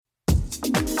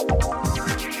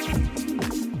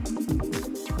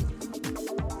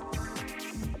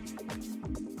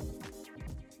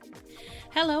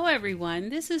Hello, everyone.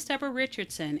 This is Deborah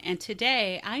Richardson, and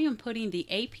today I am putting the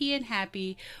AP in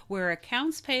Happy, where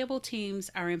accounts payable teams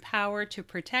are empowered to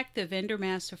protect the vendor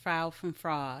master file from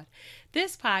fraud.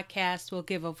 This podcast will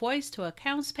give a voice to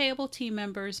accounts payable team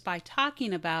members by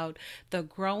talking about the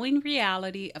growing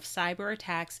reality of cyber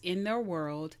attacks in their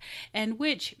world and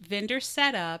which vendor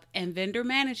setup and vendor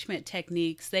management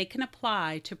techniques they can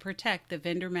apply to protect the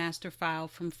vendor master file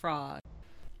from fraud.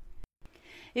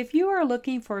 If you are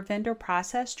looking for vendor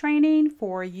process training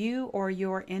for you or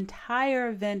your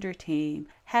entire vendor team,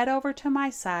 head over to my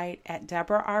site at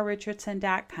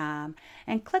deborahrrichardson.com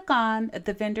and click on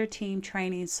the Vendor Team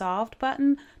Training Solved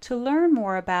button to learn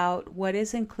more about what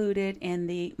is included in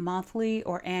the monthly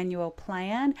or annual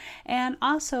plan and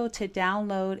also to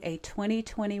download a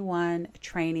 2021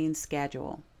 training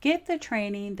schedule. Get the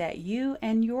training that you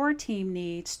and your team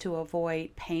needs to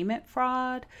avoid payment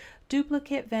fraud,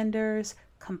 duplicate vendors,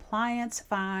 compliance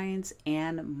fines,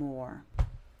 and more.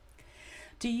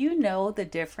 Do you know the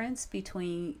difference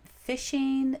between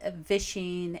phishing,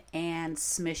 vishing, and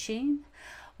smishing?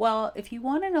 Well, if you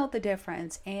want to know the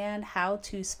difference and how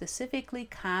to specifically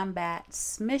combat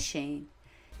smishing,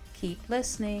 keep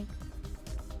listening.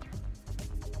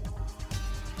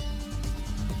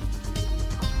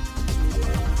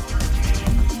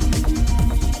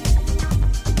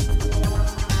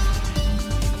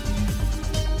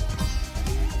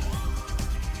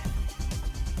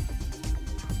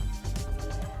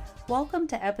 Welcome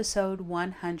to episode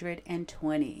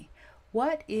 120.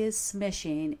 What is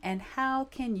smishing and how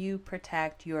can you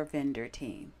protect your vendor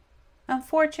team?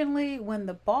 Unfortunately, when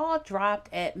the ball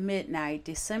dropped at midnight,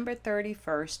 December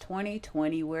 31st,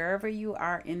 2020, wherever you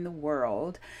are in the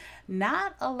world,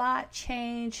 not a lot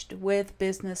changed with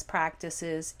business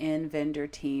practices in vendor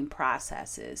team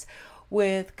processes.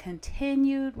 With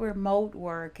continued remote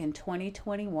work in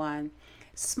 2021,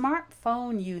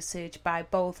 smartphone usage by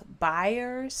both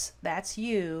buyers, that's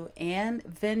you, and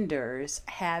vendors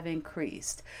have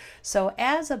increased. So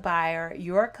as a buyer,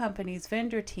 your company's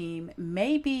vendor team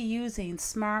may be using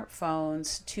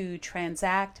smartphones to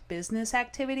transact business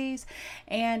activities,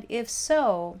 and if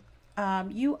so,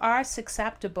 you are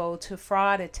susceptible to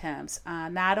fraud attempts,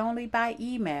 not only by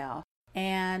email,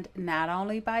 and not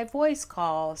only by voice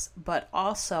calls, but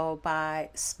also by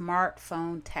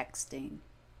smartphone texting.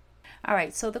 All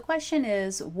right, so the question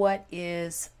is, what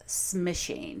is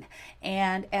smishing?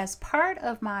 And as part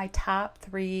of my top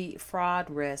 3 fraud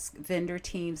risks vendor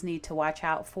teams need to watch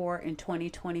out for in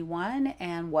 2021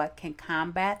 and what can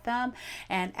combat them.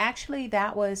 And actually,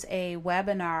 that was a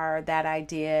webinar that I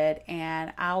did,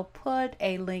 and I'll put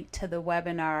a link to the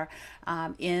webinar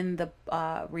in the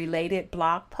related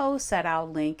blog post that I'll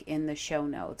link in the show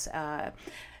notes.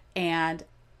 And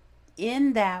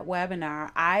in that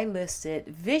webinar, I listed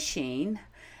vishing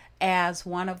as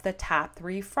one of the top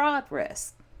 3 fraud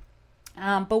risks.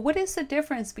 But what is the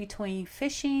difference between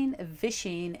phishing,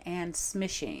 vishing, and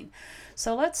smishing?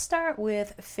 So let's start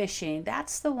with phishing.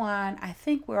 That's the one I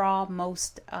think we're all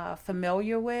most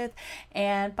familiar with.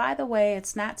 And by the way,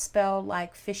 it's not spelled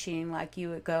like fishing, like you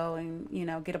would go and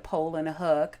get a pole and a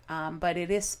hook, but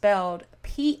it is spelled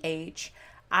PHISHING.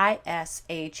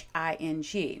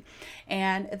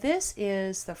 And this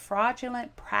is the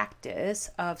fraudulent practice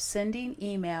of sending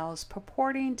emails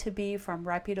purporting to be from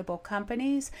reputable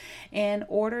companies in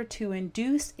order to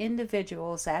induce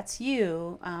individuals, that's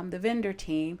you, the vendor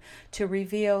team, to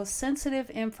reveal sensitive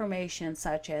information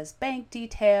such as bank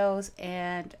details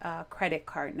and credit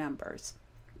card numbers.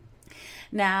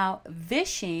 Now,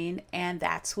 vishing, and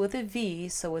that's with a V,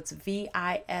 so it's VISHING,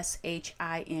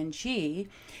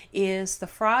 is the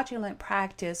fraudulent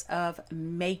practice of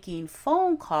making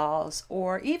phone calls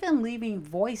or even leaving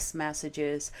voice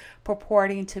messages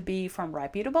purporting to be from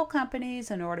reputable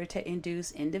companies in order to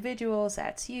induce individuals,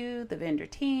 that's you, the vendor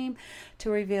team,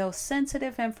 to reveal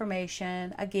sensitive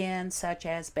information, again, such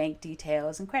as bank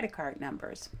details and credit card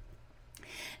numbers.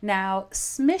 Now,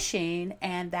 smishing,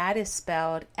 and that is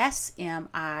spelled SMISHING,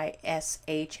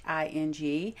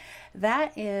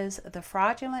 that is the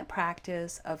fraudulent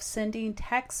practice of sending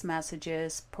text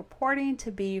messages purporting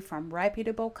to be from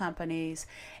reputable companies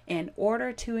in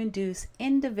order to induce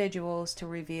individuals to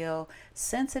reveal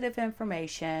sensitive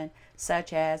information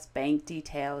such as bank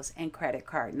details and credit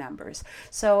card numbers.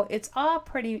 So it's all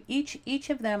each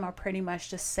of them are pretty much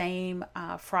the same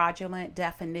fraudulent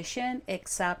definition,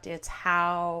 except it's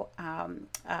how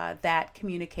that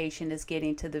communication is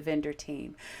getting to the vendor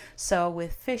team. So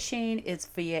with phishing, it's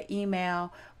via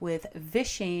email. With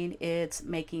vishing, it's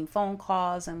making phone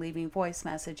calls and leaving voice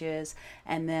messages.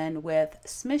 And then with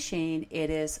smishing,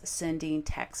 it is sending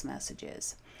text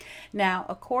messages. Now,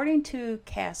 according to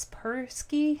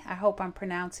Kaspersky, I hope I'm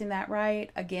pronouncing that right.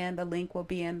 Again, the link will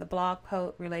be in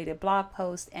the related blog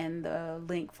post, and the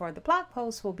link for the blog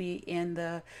post will be in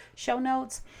the show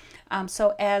notes.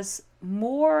 So as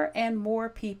more and more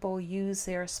people use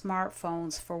their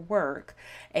smartphones for work,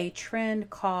 a trend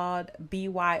called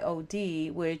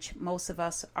BYOD, which most of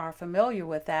us are familiar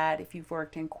with that if you've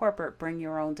worked in corporate, bring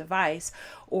your own device,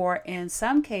 or in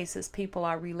some cases people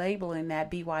are relabeling that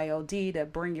BYOD to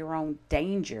bring your own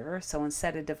danger. So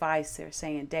instead of device, they're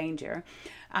saying danger.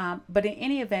 But in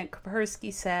any event,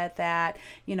 Kaspersky said that,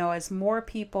 as more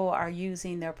people are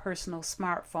using their personal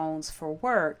smartphones for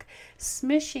work,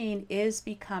 smishing is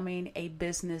becoming a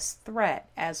business threat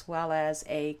as well as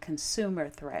a consumer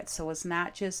threat. So it's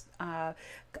not just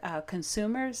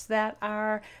consumers that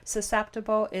are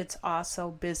susceptible, it's also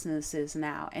businesses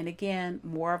now. And again,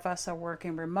 more of us are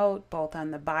working remote, both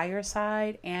on the buyer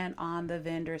side and on the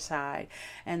vendor side.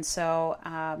 And so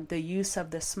the use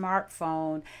of the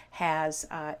smartphone has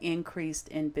increased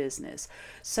in business.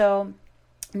 So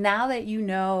now that you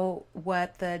know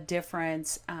what the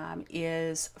difference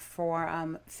is for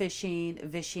phishing,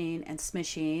 vishing, and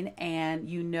smishing, and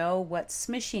you know what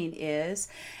smishing is,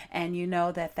 and you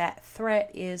know that that threat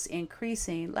is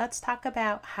increasing, let's talk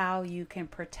about how you can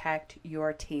protect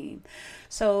your team.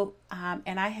 So,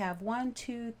 and I have 1,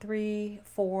 2, 3,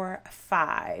 4,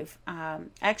 5.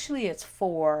 Actually, it's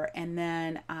 4, and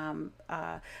then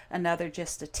another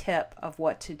just a tip of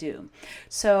what to do.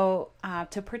 So,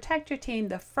 to protect your team,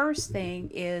 the first thing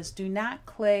is do not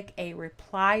click a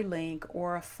reply link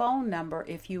or a phone number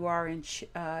if you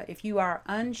are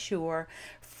unsure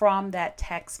from that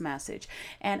text message.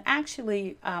 And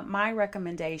actually, my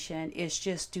recommendation is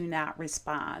just do not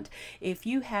respond. If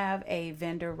you have a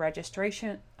vendor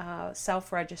registration,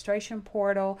 self-registration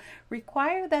portal,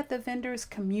 require that the vendors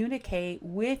communicate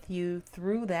with you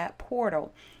through that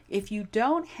portal. If you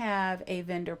don't have a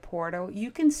vendor portal, you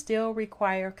can still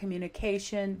require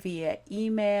communication via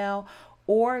email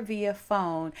or via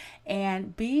phone,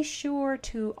 and be sure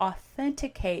to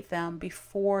authenticate them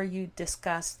before you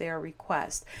discuss their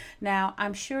request. Now,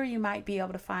 I'm sure you might be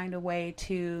able to find a way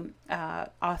to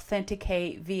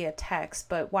authenticate via text,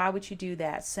 but why would you do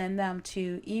that? Send them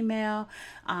to email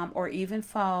or even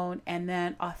phone, and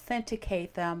then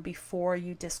authenticate them before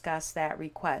you discuss that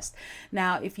request.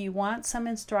 Now, if you want some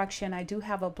instruction, I do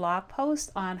have a blog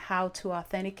post on how to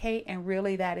authenticate, and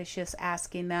really that is just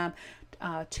asking them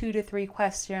 2 to 3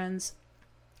 questions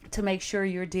to make sure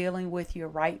you're dealing with your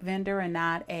right vendor and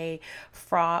not a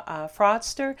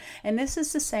fraudster. And this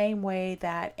is the same way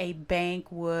that a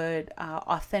bank would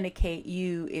authenticate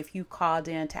you if you called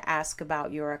in to ask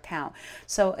about your account.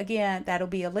 So again, that'll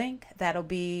be a link that'll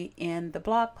be in the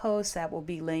blog post that will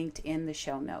be linked in the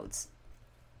show notes.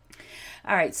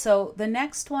 All right, so the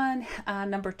next one,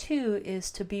 number 2,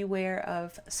 is to beware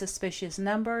of suspicious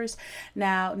numbers.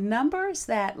 Now, numbers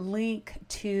that link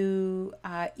to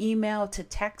email to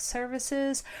text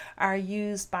services are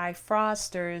used by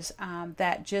fraudsters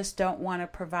that just don't want to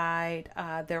provide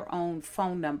their own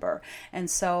phone number. And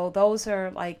so those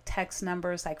are like text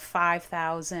numbers like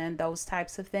 5,000, those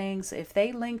types of things. If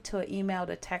they link to an email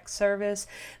to text service,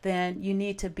 then you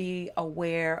need to be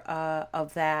aware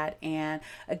of that. And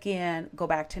again, go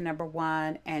back to number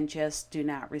 1 and just do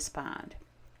not respond.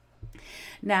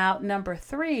 Now, number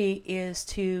 3 is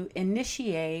to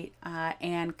initiate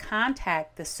and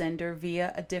contact the sender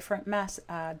via a different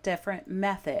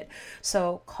method.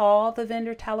 So call the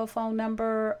vendor telephone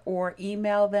number or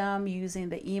email them using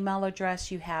the email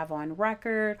address you have on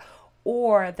record,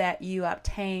 or that you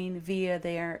obtain via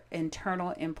their internal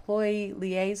employee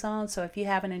liaison. So if you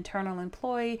have an internal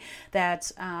employee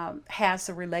that has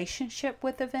a relationship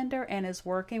with the vendor and is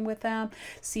working with them,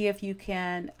 see if you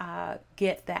can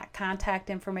get that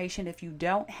contact information if you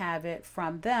don't have it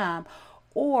from them.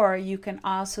 Or you can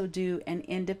also do an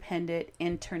independent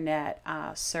internet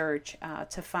search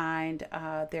to find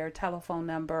their telephone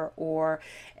number or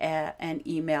an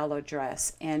email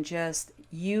address, and just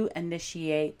you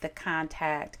initiate the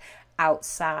contact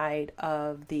outside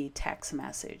of the text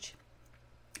message.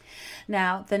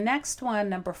 Now, the next one,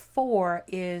 number 4,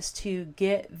 is to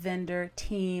get vendor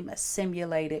team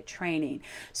simulated training.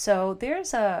 So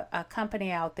there's a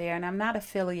company out there, and I'm not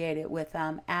affiliated with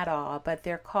them at all, but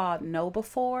they're called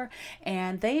KnowBe4,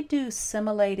 and they do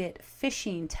simulated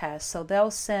phishing tests. So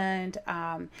they'll send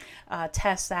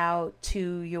tests out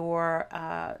to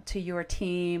your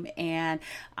team, and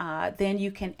then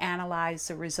you can analyze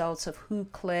the results of who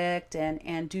clicked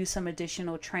and do some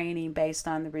additional training based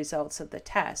on the results of the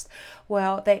test.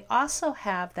 Well, they also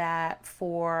have that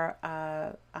for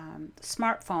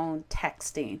smartphone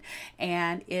texting,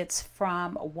 and it's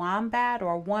from Wombat,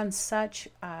 or one such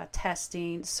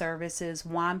testing services,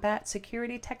 Wombat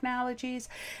Security Technologies.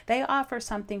 They offer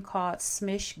something called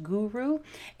Smish Guru,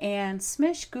 and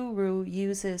Smish Guru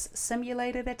uses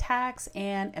simulated attacks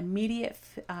and immediate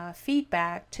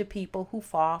feedback to people who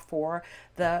fall for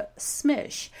the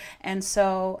smish. And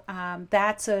so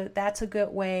that's a good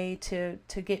way to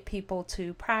get people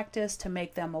to practice, to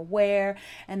make them aware.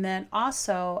 And then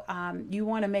also you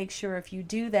want to make sure, if you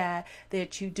do that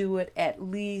you do it at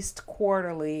least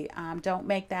quarterly. Don't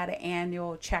make that an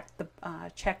annual check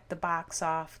the box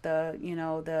off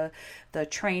the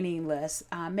training list.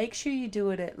 Make sure you do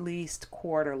it at least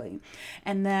quarterly.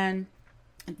 And then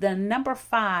the number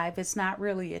 5 is not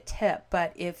really a tip,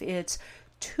 but if it's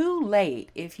too late,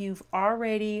 if you've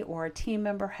already, or a team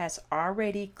member has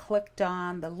already clicked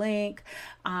on the link,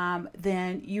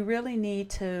 then you really need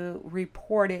to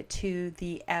report it to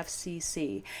the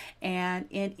FCC. And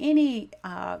in any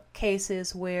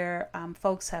cases where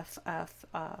folks have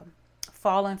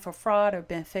fallen for fraud or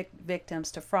been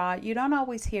victims to fraud, you don't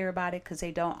always hear about it because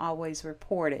they don't always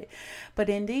report it. But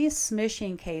in these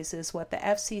smishing cases, what the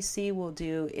FCC will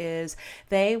do is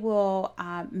they will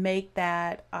make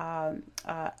that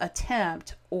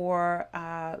attempt or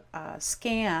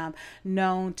scam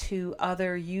known to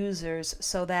other users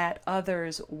so that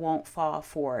others won't fall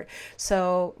for it.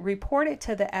 So report it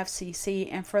to the FCC,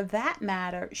 and for that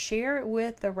matter, share it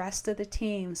with the rest of the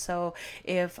team. So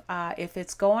if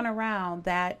it's going around,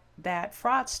 that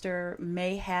fraudster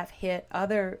may have hit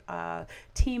other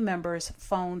team members'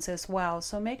 phones as well.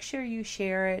 So make sure you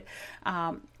share it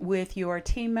with your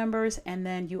team members, and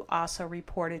then you also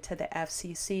report it to the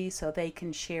FCC so they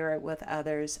can share it with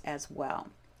others as well.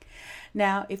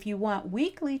 Now, if you want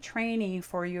weekly training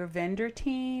for your vendor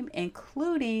team,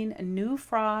 including new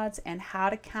frauds and how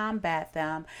to combat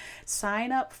them,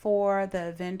 sign up for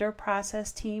the Vendor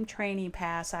Process Team Training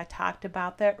Pass. I talked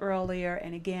about that earlier,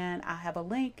 and again, I have a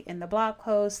link in the blog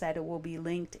post that it will be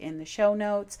linked in the show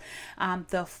notes.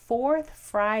 The 4th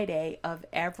Friday of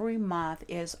every month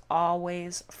is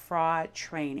always fraud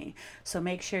training, so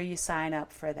make sure you sign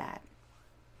up for that.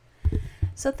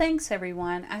 So thanks,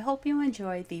 everyone. I hope you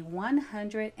enjoyed the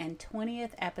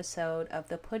 120th episode of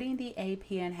the Putting the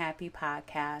AP in Happy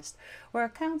podcast, where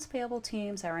accounts payable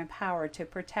teams are empowered to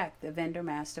protect the vendor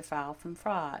master file from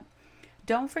fraud.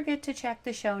 Don't forget to check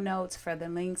the show notes for the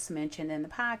links mentioned in the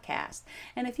podcast.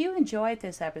 And if you enjoyed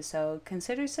this episode,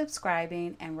 consider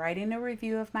subscribing and writing a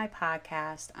review of my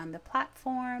podcast on the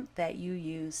platform that you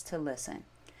use to listen.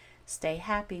 Stay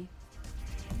happy.